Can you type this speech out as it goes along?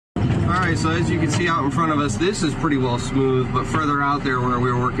Alright, so as you can see out in front of us, this is pretty well smooth, but further out there where we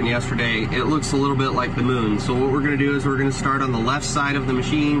were working yesterday, it looks a little bit like the moon. So what we're going to do is we're going to start on the left side of the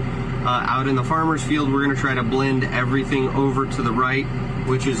machine. Out in the farmer's field, we're going to try to blend everything over to the right,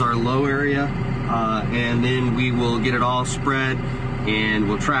 which is our low area, and then we will get it all spread and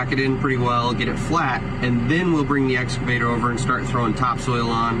we'll track it in pretty well, get it flat, and then we'll bring the excavator over and start throwing topsoil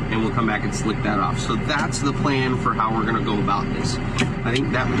on, and we'll come back and slick that off. So that's the plan for how we're going to go about this. I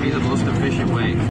think that would be the most efficient way.